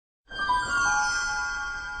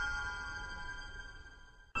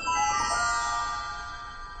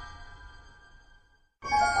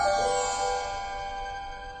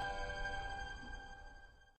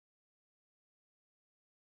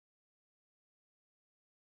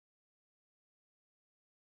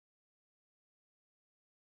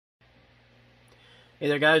Hey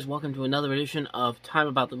there guys, welcome to another edition of Time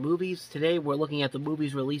About the Movies. Today we're looking at the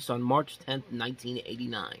movies released on March 10th,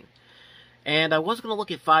 1989. And I was going to look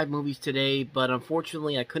at 5 movies today, but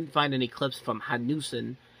unfortunately I couldn't find any clips from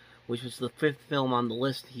Munchausen, which was the 5th film on the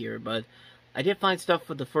list here, but I did find stuff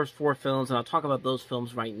for the first 4 films, and I'll talk about those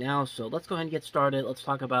films right now. So let's go ahead and get started. Let's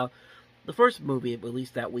talk about the first movie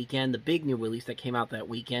released that weekend, the big new release that came out that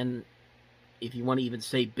weekend, if you want to even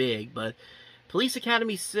say big, but Police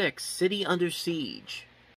Academy 6, City Under Siege.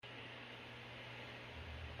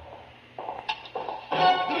 An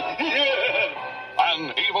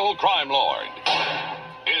evil crime lord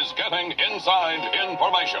is getting inside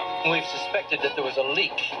information. We've suspected that there was a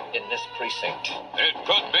leak in this precinct. It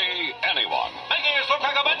could be anyone. Making us look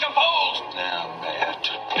like a bunch of fools. Now, Matt.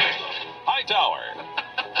 Hightower.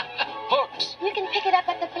 Hooks. You can pick it up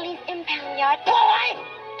at the police impound yard. Boy!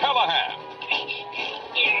 Callahan.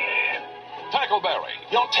 Tackleberry.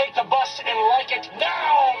 You'll take the bus and like it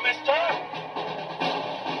now, mister!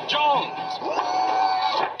 Jones.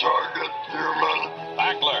 Target, human.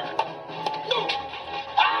 Ackler.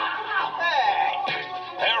 Hey!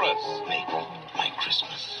 Harris. Make my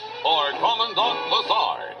Christmas. Or Commandant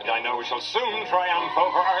Lazard. I know we shall soon triumph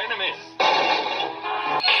over our enemies.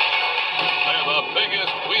 They're the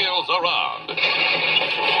biggest wheels around.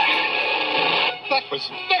 That was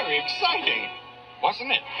very exciting,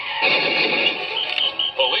 wasn't it?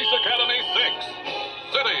 Police Academy 6,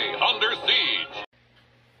 City Under Siege.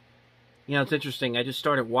 You know, it's interesting. I just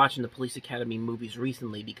started watching the Police Academy movies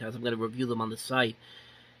recently because I'm going to review them on the site.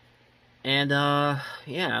 And,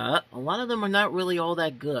 yeah, a lot of them are not really all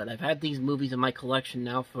that good. I've had these movies in my collection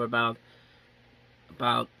now for about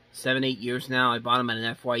 7-8 years now. I bought them at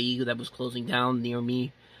an FYE that was closing down near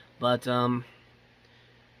me. But,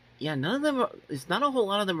 yeah, none of them it's not a whole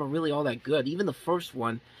lot of them are really all that good. Even the first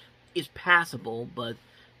one is passable, but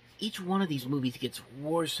each one of these movies gets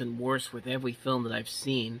worse and worse with every film that I've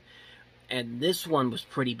seen. And this one was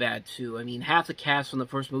pretty bad, too. I mean, half the cast from the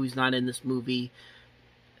first movie's not in this movie.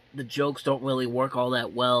 The jokes don't really work all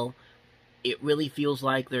that well. It really feels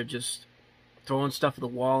like they're just throwing stuff at the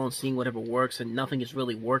wall and seeing whatever works, and nothing is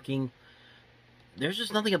really working. There's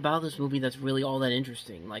just nothing about this movie that's really all that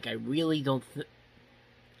interesting. Like, I really don't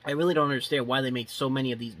understand why they made so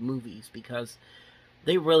many of these movies, because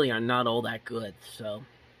they really are not all that good. So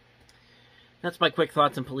that's my quick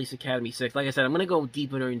thoughts on Police Academy 6. Like I said, I'm going to go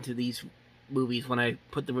deeper into these movies when I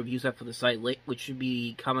put the reviews up for the site, which should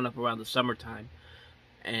be coming up around the summertime.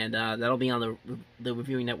 And that'll be on the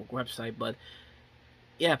Reviewing Network website. But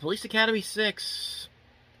yeah, Police Academy 6,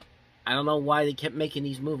 I don't know why they kept making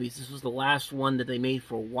these movies. This was the last one that they made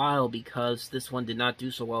for a while, because this one did not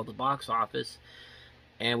do so well at the box office.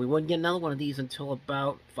 And we wouldn't get another one of these until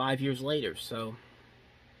about 5 years later. So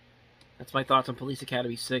that's my thoughts on Police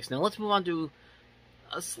Academy 6. Now let's move on to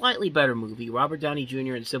a slightly better movie, Robert Downey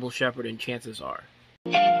Jr. and Cybill Shephard in Chances Are.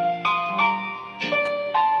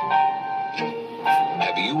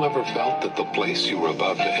 Have you ever felt that the place you were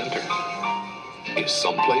about to enter is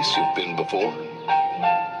someplace you've been before?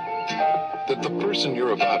 That the person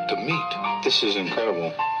you're about to meet This is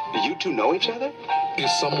incredible. You two know each other?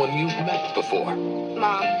 is someone you've met before?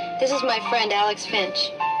 Mom, this is my friend Alex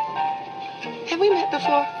Finch. Have we met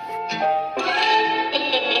before?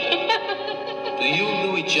 Do you,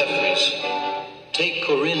 Louis Jeffries, take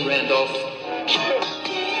Corinne Randolph?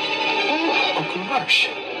 Uncle Marsh.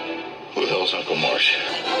 Who the hell's Uncle Marsh?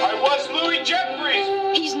 I was Louis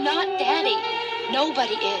Jeffries! He's not Daddy.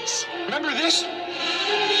 Nobody is. Remember this?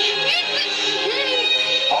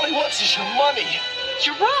 All he wants is your money.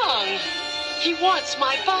 You're wrong. He wants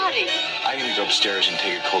my body. I need to go upstairs and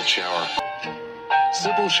take a cold shower.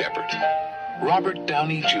 Cybill Shephard, Robert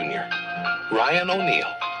Downey Jr., Ryan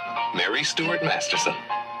O'Neal, Mary Stuart Masterson.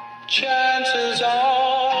 Chances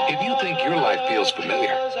are. If you think your life feels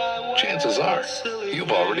familiar, chances are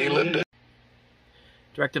you've already lived it.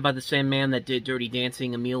 Directed by the same man that did Dirty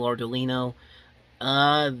Dancing, Emile Ardolino.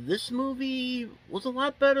 This movie was a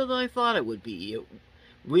lot better than I thought it would be.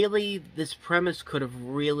 Really, this premise could have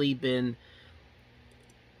really been,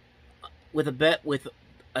 with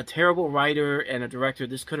a terrible writer and a director,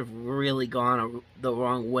 this could have really gone the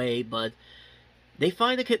wrong way, but they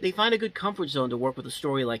find a good comfort zone to work with a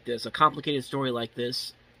story like this, a complicated story like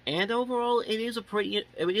this, and overall, it is a pretty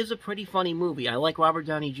funny movie. I like Robert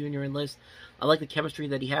Downey Jr. in this. I like the chemistry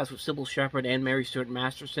that he has with Cybill Shephard and Mary Stuart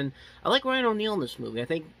Masterson. I like Ryan O'Neal in this movie. I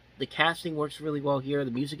think the casting works really well here.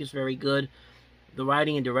 The music is very good. The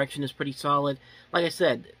writing and direction is pretty solid. Like I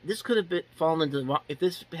said, this could have if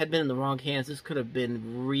this had been in the wrong hands, this could have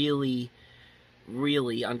been really,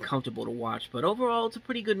 really uncomfortable to watch. But overall, it's a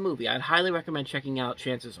pretty good movie. I'd highly recommend checking out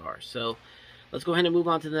Chances Are. So, let's go ahead and move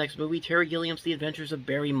on to the next movie, Terry Gilliam's The Adventures of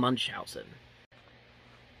Barry Munchausen.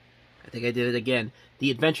 I think I did it again. The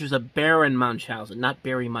Adventures of Baron Munchausen, not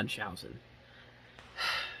Barry Munchausen.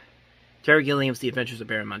 Terry Gilliam's The Adventures of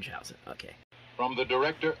Baron Munchausen. Okay. From the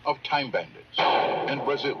director of Time Bandits in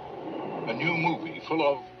Brazil, a new movie full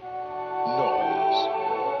of noise.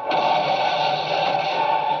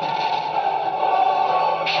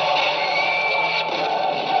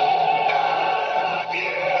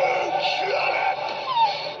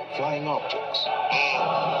 Flying objects.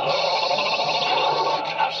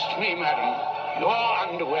 Trust me, madam. Your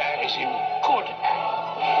underwear is in good hands.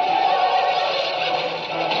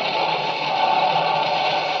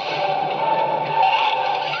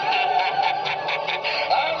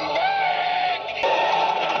 I'm back!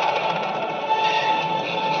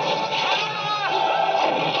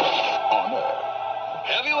 Honor.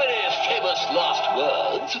 Have you any famous last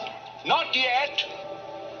words? Not yet.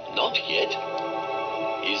 Not yet?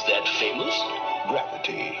 Is that famous?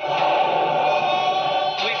 Gravity.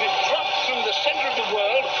 We've been dropped through the center of the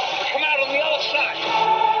world to come out on the other side.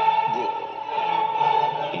 Bull.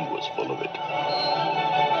 He was full of it.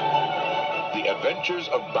 The Adventures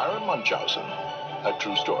of Baron Munchausen. A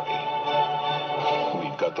true story.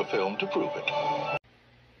 We've got the film to prove it.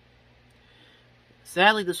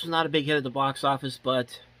 Sadly, this was not a big hit at the box office,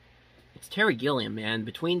 but it's Terry Gilliam, man.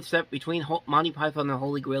 Between Monty Python and the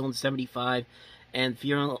Holy Grail in '75 and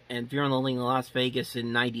Fear and Loathing in Las Vegas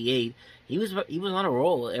in '98, he was on a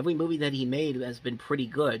roll. Every movie that he made has been pretty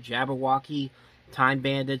good. Jabberwocky, Time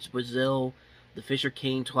Bandits, Brazil, The Fisher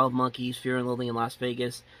King, 12 Monkeys, Fear and Loathing in Las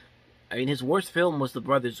Vegas. I mean, his worst film was The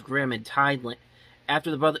Brothers Grimm and Tideland.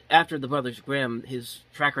 After the Brothers Grimm, his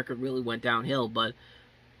track record really went downhill. But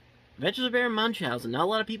Adventures of Baron Munchausen, not a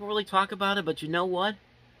lot of people really talk about it, but you know what?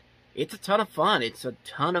 It's a ton of fun. It's a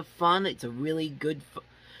ton of fun. It's a really good,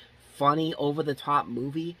 funny, over-the-top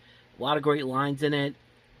movie. A lot of great lines in it.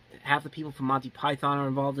 Half the people from Monty Python are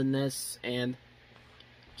involved in this, and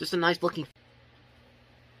just a nice-looking.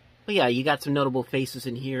 But yeah, you got some notable faces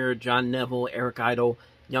in here: John Neville, Eric Idle,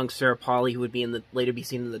 young Sarah Polley, who would be later be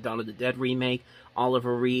seen in the Dawn of the Dead remake,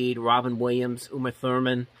 Oliver Reed, Robin Williams, Uma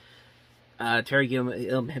Thurman, Terry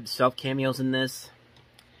Gilliam himself cameos in this.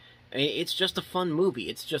 It's just a fun movie.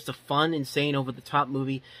 It's just a fun, insane, over-the-top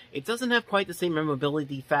movie. It doesn't have quite the same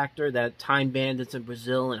memorability factor that Time Bandits in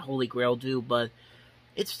Brazil and Holy Grail do, but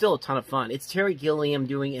it's still a ton of fun. It's Terry Gilliam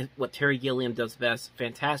doing what Terry Gilliam does best.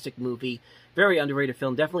 Fantastic movie. Very underrated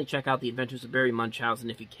film. Definitely check out The Adventures of Barry Munchausen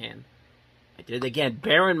if you can. I did it again.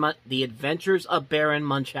 The Adventures of Baron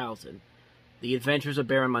Munchausen. The Adventures of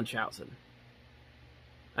Baron Munchausen.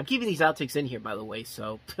 I'm keeping these outtakes in here, by the way,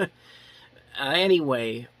 so...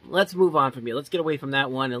 Anyway, let's move on from here. Let's get away from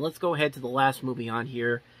that one, and let's go ahead to the last movie on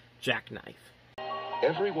here, Jacknife.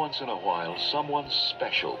 Every once in a while, someone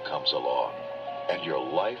special comes along, and your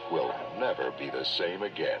life will never be the same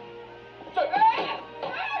again.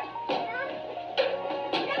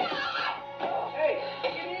 Hey,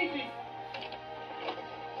 take it easy.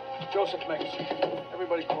 Joseph Meigs.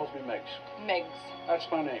 Everybody calls me Meigs. Meigs. That's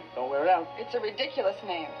my name. Don't wear it out. It's a ridiculous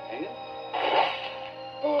name. Ain't it?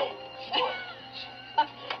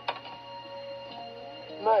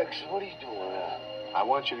 Meigs, what are you doing now? I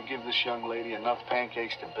want you to give this young lady enough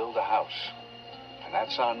pancakes to build a house. And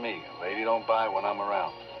that's on me. A lady don't buy when I'm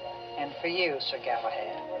around. And for you, Sir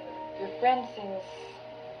Galahad. Your friend seems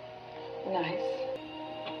nice.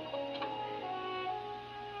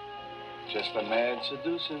 Just a mad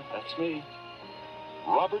seducer. That's me.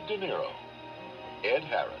 Robert De Niro, Ed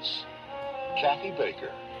Harris, Kathy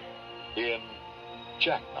Baker in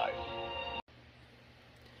Jacknife.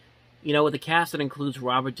 You know, with a cast that includes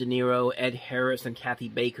Robert De Niro, Ed Harris, and Kathy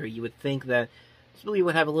Baker, you would think that this movie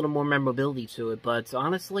would have a little more memorability to it, but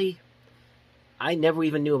honestly, I never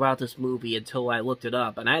even knew about this movie until I looked it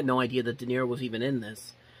up, and I had no idea that De Niro was even in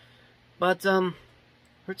this. But, heard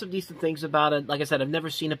some decent things about it. Like I said, I've never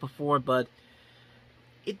seen it before, but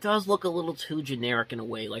it does look a little too generic in a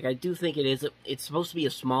way. Like, I do think it's supposed to be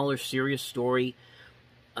a smaller, serious story.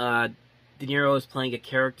 De Niro is playing a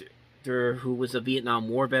character who was a Vietnam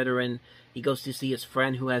War veteran. He goes to see his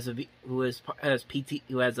friend who has PTSD,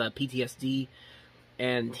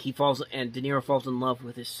 and De Niro falls in love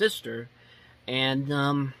with his sister.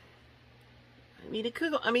 And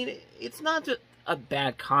it's not a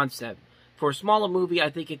bad concept for a smaller movie. I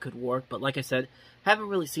think it could work, but like I said, haven't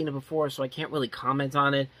really seen it before, so I can't really comment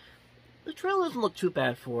on it. The trailer doesn't look too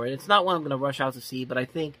bad for it. It's not one I'm going to rush out to see, but I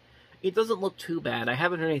think it doesn't look too bad. I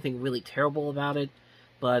haven't heard anything really terrible about it,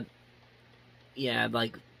 but yeah,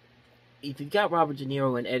 like, if you've got Robert De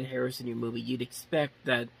Niro and Ed Harris in your movie, you'd expect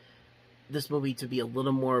that this movie to be a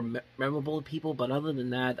little more memorable to people, but other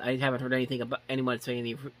than that, I haven't heard anything about anyone saying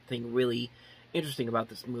anything really interesting about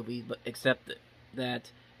this movie, but except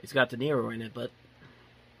that it's got De Niro in it. But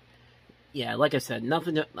yeah, like I said,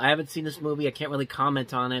 I haven't seen this movie. I can't really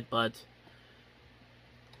comment on it, but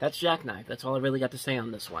that's Jacknife. That's all I really got to say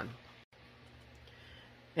on this one.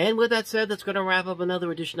 And with that said, that's going to wrap up another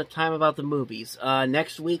edition of Time About the Movies.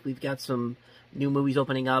 Next week, we've got some new movies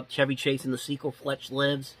opening up. Chevy Chase in the sequel, Fletch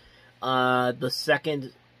Lives. The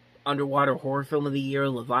second underwater horror film of the year,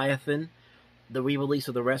 Leviathan. The re-release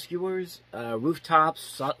of The Rescuers.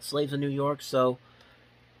 Rooftops, Slaves of New York. So,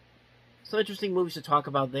 some interesting movies to talk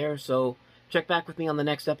about there. So, check back with me on the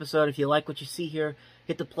next episode. If you like what you see here,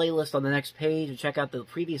 hit the playlist on the next page and check out the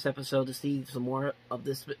previous episode to see some more of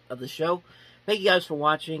the show. Thank you guys for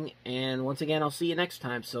watching, and once again, I'll see you next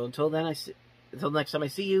time. So until next time I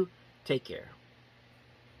see you, take care.